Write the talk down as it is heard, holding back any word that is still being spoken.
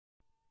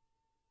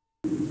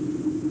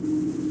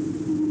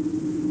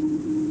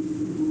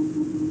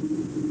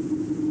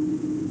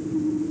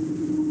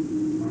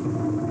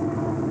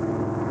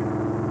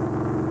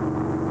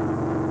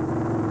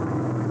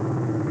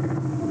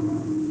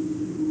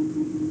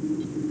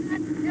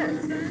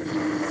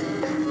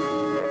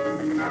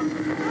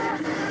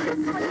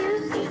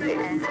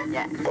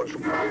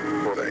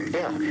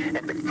Yeah.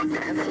 And the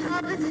dances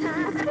all the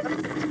time.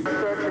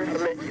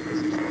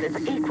 It's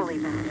equally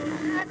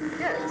valid.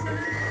 Yes.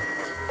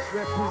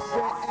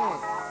 Representing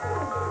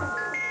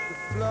the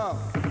flow.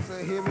 So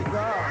here we go.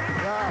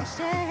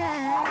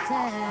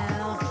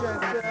 Chantel,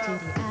 to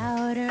the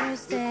outer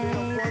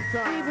states,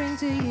 we bring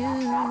to you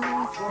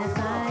the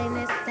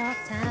finest of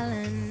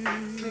talent.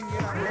 We're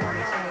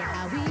gonna show you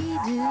how we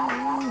do.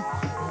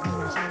 We're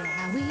gonna show you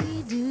how we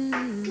do.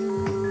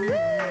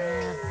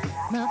 Yeah.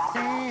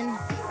 Muffin,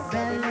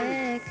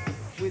 Relic,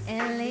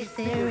 LA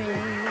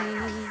Theory,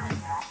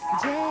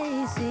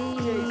 JC,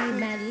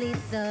 Mad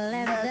Lethal,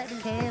 and the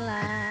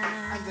K-Line.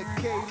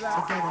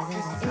 Together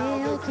there's an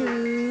ill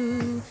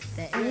crew,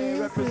 the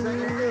ill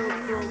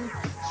crew.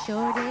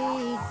 Shorty,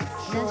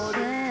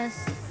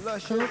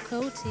 Luscious, Coco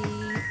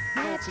Tea,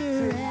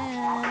 Natural,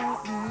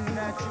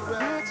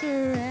 God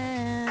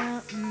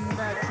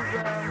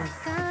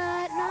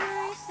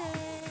nice.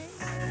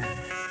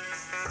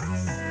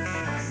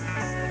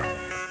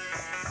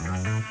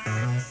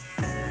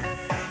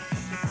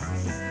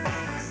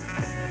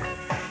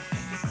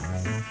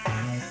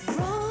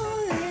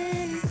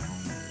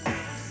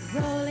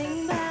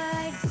 Rolling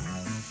by,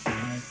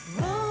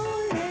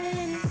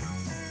 rolling,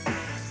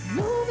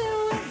 moving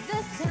with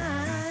the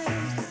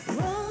times,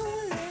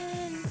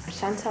 rolling.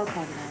 Chantel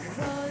Cognan,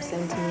 I'm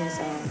 17 years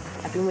old.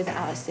 I've been with the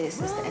Outer States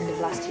since the end of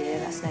last year,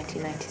 that's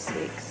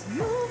 1996,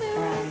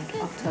 around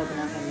October,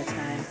 November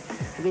time.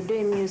 I've been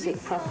doing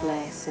music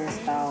properly since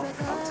about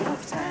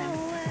October time.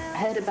 I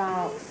heard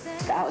about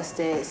the Outer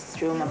States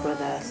through my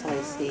brother,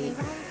 Solid C.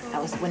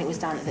 That was when it was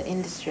down at the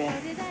Industry,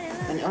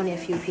 when only a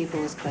few people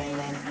was going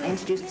then. I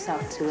introduced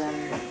myself to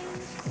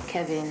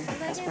Kevin,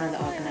 that's one of the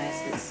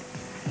organisers.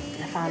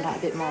 And I found out a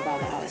bit more about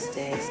the Outer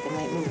States. Then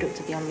when it moved up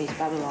to Beyond Beach,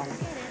 Babylon,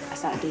 I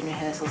started doing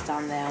rehearsals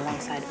down there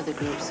alongside other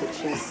groups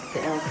such as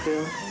the El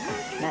Crew,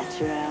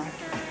 Natural,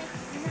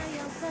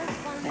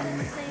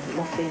 and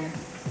Muffin.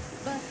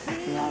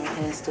 We all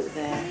rehearsed up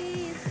there.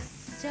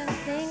 Just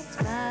think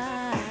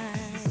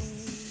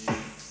twice.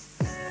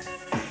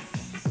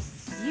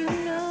 You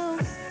know,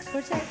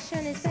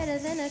 protection is better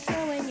than a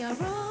cure when you're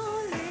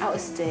rolling. Outer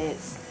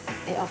States,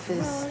 it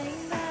offers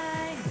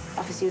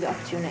you the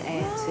opportunity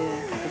to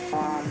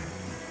perform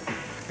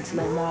and to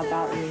learn more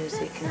about the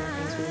music and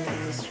things within the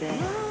industry.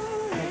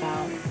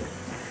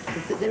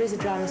 And there is a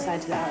drama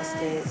side to the Outer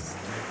States.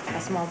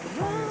 There's more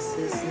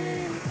performances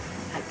and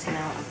acting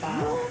out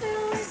about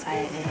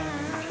society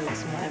and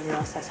drugs and whatever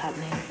else that's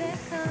happening.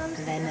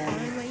 And then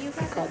you've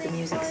got the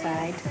music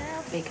side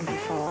where you can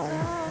perform,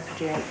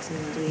 project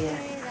and do your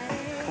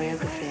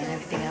choreography and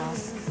everything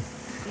else.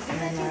 And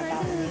then more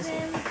about the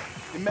music.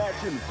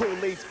 Imagine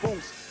correlates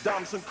boost.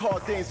 Diamonds and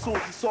Cardane,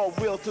 swords, it's all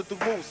real to the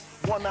roots.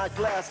 One-eyed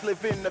glass,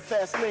 live in the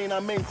fast lane, I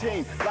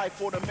maintain life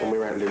for the man. When we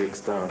write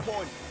lyrics down,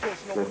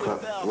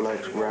 when I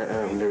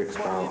write lyrics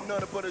down, how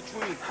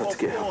to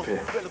get happy.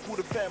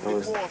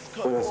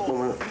 When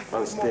we're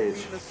on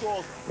stage,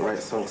 I write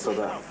songs so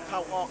that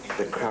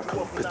the crowd can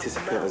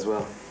participate as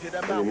well in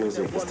the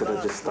music instead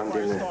of just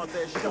standing there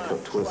looking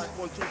up to us.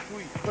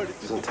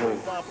 Sometimes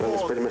when we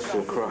spread the message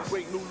across,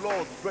 we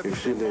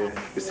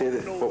say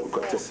what we've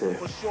got to say,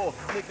 but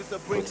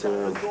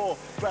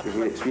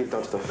it's really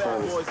down to the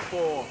fans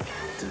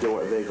to do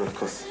what they got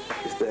because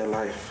it's their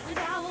life.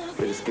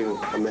 We're just giving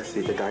a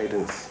message, a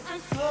guidance.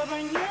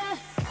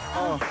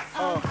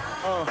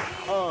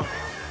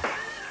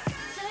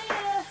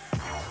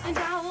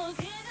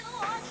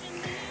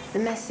 The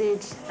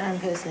message I'm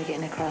personally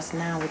getting across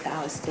now with the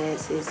Outer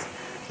States is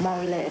more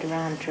related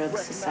around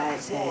drugs,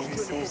 society and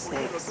safe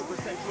sex.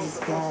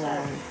 It's more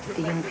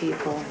the young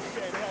people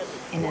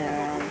in and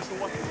around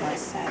my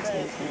society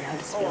in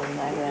Huddersfield and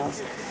wherever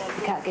else.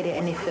 We can't get it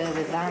any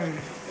further than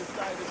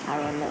our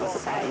own little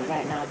society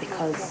right now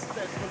because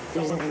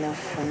there isn't enough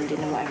funding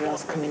and whatever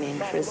else coming in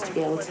for us to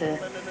be able to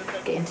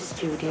get into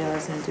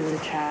studios and do the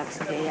tracks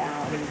and get it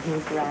out and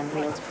move around and be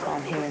able to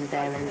perform here and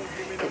there and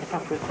get the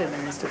proper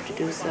equipment and stuff to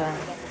do so.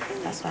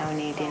 That's why we're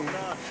needing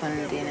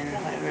funding and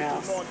whatever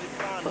else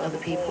for other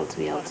people to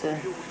be able to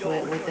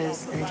work with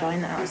us and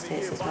join the Outer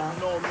States as well.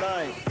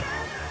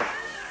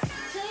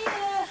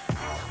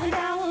 And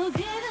I will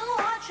give you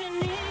what you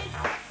need.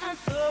 I'm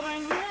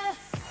serving you.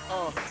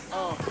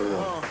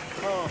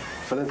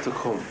 For them to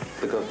come,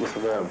 they got must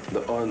have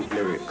their own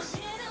lyrics,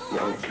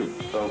 their own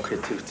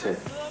creativity,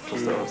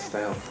 plus their own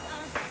style.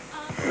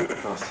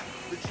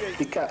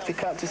 You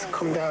can't just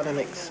come down and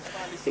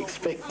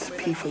expect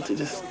people to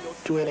just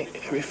do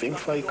everything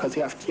for you because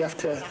you have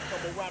to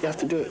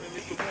do it.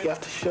 You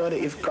have to show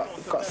that you've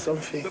got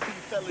something.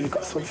 You've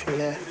got something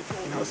there.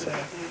 You know what I'm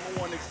saying?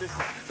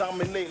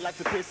 Dominate like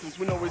the Pistons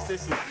with no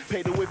resistance.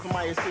 Paid away for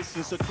my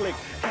assistance. So click.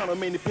 Count how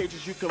many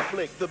pages you can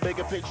flick. The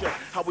bigger picture,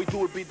 how we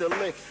do it be the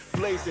lick.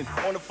 Blazing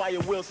on the fire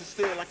wheels of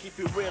steel. I keep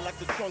it real like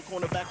the trunk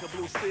on the back of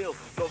Blue Steel.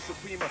 Lo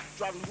Suprema,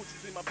 driving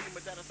hoochies in my beamer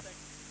that I say.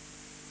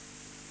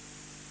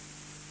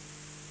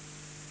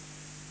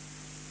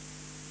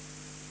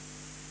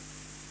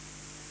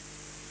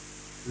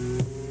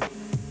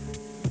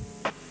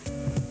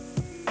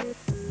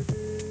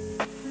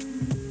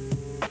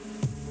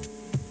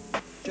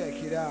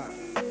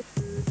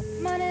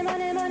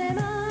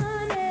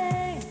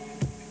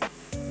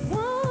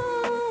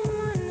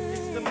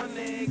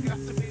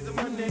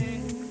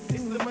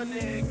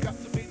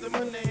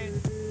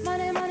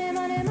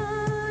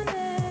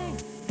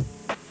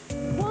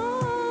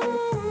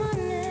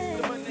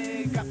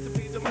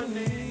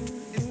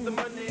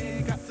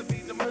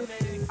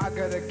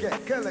 better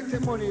get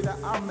collecting money that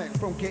I make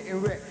from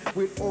getting wrecked.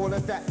 With all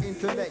of that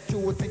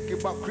intellectual thinking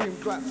about cream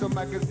glass or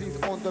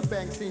magazines on the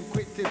bank scene.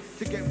 Quick tip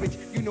to get rich,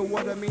 you know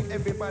what I mean.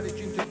 Everybody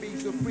dreams to be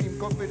supreme,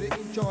 confident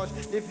in charge,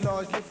 live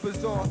large, live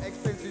bizarre,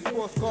 expensive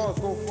sports cars,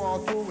 go far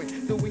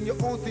touring, doing your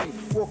own thing,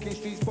 walking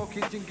streets,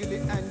 pockets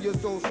jingling, and your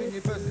soul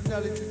singing.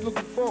 Personalities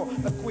looking for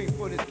a queen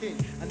for the king,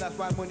 and that's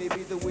why money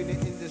be the winner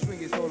in this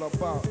ring. It's all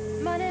about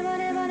money,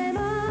 money, money,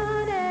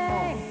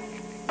 money.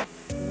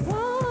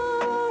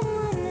 Whoa,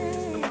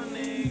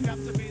 money. Got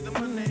to be the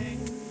money.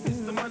 It's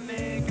the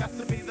money, got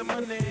to be the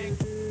money.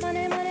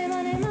 Money, money,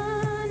 money,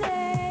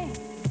 money.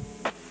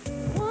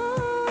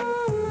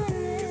 Whoa,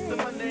 money. It's the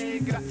money,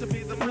 got to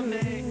be the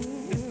money.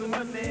 It's the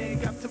money,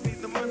 got to be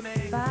the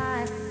money.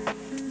 5,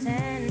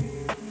 10,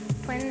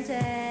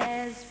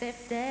 20s,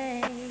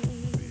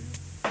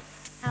 50s.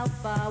 How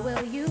far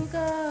will you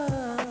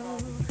go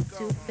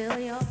to fill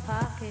your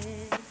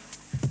pocket?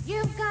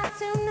 You've got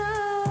to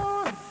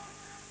know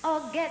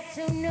or get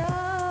to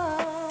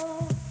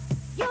know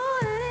your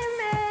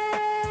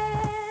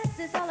limits.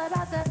 It's all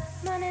about the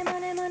money,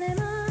 money, money,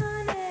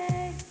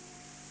 money.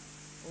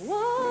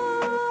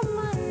 Whoa,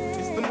 money.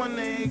 It's the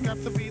money, got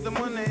to be the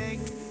money.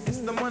 It's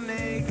the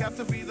money, got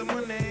to be the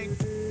money.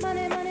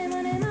 Money, money,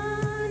 money,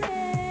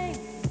 money.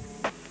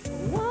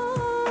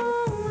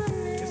 Whoa,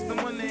 money. It's the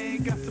money,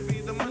 got to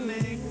be the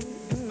money.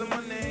 It's the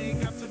money,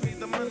 got to be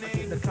the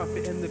money. The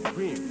coffee and the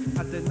cream,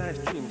 had a nice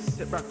dream,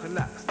 sit back,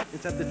 relax,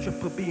 inside the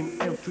triple beam,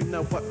 M3,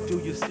 now what do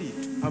you see?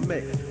 I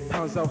make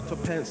pounds out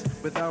of pence,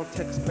 without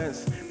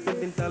expense,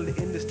 billion dollar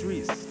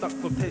industries, stock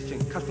quotation,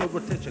 cash flow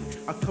rotation,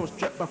 I come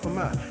straight back from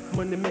my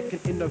money making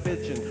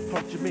innovation,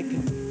 from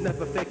Jamaican,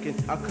 never faking,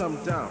 I come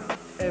down,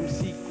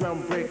 MC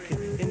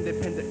groundbreaking,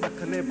 independent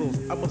record labels,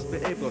 I must be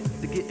able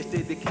to get a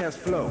steady cash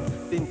flow,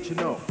 didn't you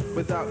know,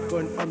 without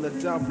going on the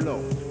down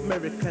low,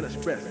 American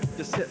Express,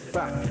 just sit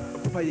back,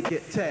 before you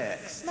get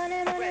taxed.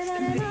 Money, money,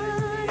 money,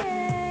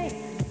 money.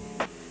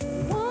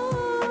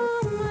 Whoa,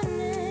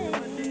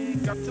 money.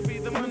 Got to be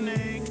the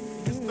money.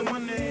 It's the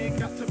money,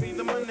 got to be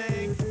the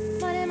money.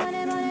 Money,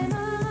 money, money,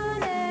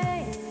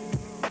 money.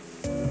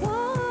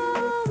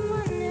 Whoa,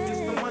 money. It's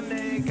the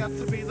money, got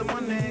to be the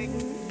money.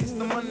 It's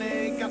the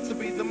money, got to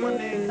be the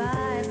money.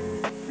 5,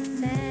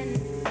 10,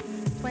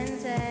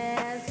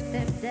 20s,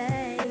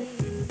 50s.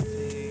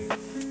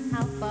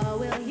 How far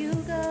will you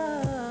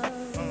go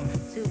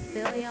to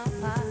fill your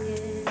pocket?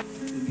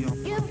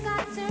 You've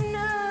got to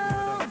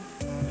know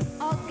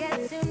or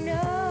get to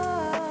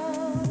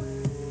know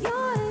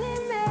your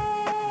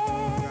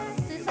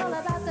limits. It's all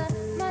about the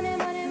money,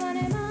 money,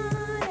 money,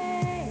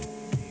 money.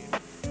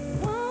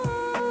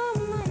 Whoa,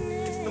 money.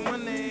 It's the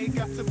money,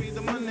 got to be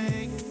the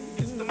money.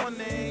 It's the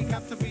money,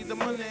 got to be the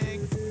money.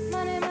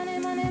 Money, money,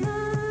 money,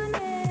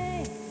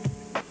 money.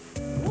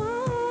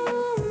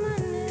 Whoa,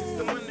 money. It's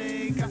the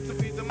money, got to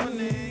be the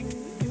money.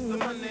 It's the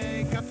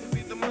money, got to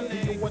be the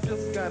money. Yo, I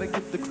just gotta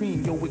get the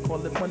cream, yo, we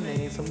call it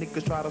money. Some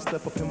niggas try to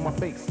step up in my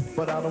face,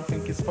 but I don't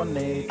think it's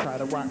funny. Try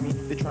to rock me,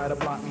 they try to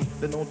block me,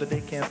 they know that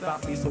they can't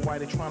stop me, so why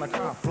they tryna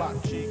cop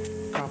block G?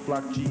 Cop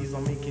block G's,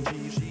 I'm making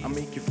G's, I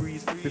make you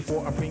freeze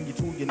before I bring you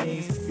to your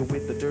knees. You're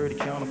with the dirty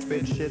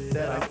counterfeit shit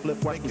that I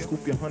flip. Watch me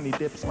scoop your honey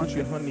dip,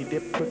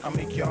 quick. I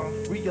make y'all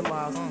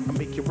realize, I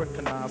make you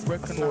recognize. I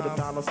saw the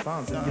dollar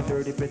signs in your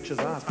dirty bitch's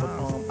eyes, but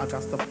I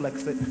got to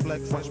flex it,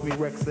 watch me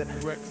Rex it.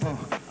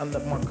 I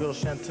let my girl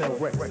Chantel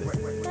Rex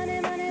it. Money,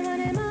 money,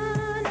 money,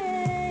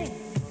 money.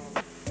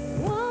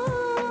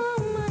 Whoa,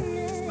 money.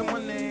 It's the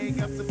money,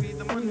 got to be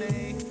the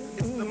money.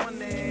 It's the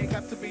money,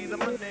 got to be the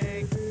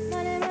money.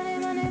 Money, money,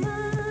 money,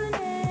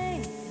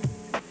 money.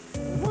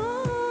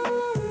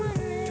 Whoa,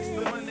 money. It's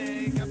the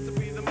money, got to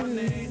be the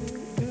money.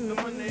 It's the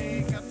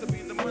money, got to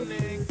be the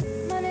money.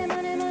 Money,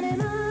 money, money,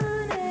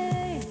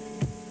 money.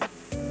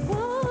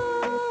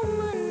 Whoa,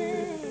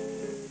 money.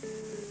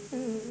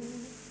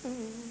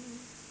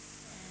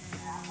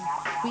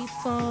 We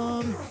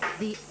form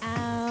the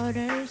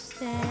outer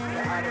states.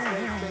 outer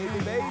states, baby,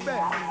 baby.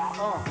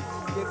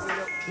 Gets it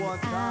up one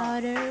time.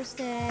 Outer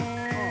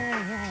states.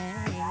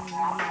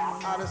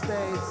 Outer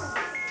states.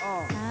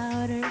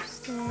 Outer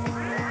states.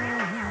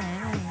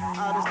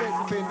 Outer states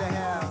up in the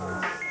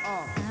house.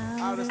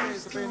 Outer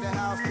states up in the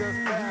house just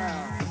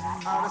now.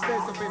 Outer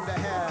states up in the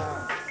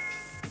house.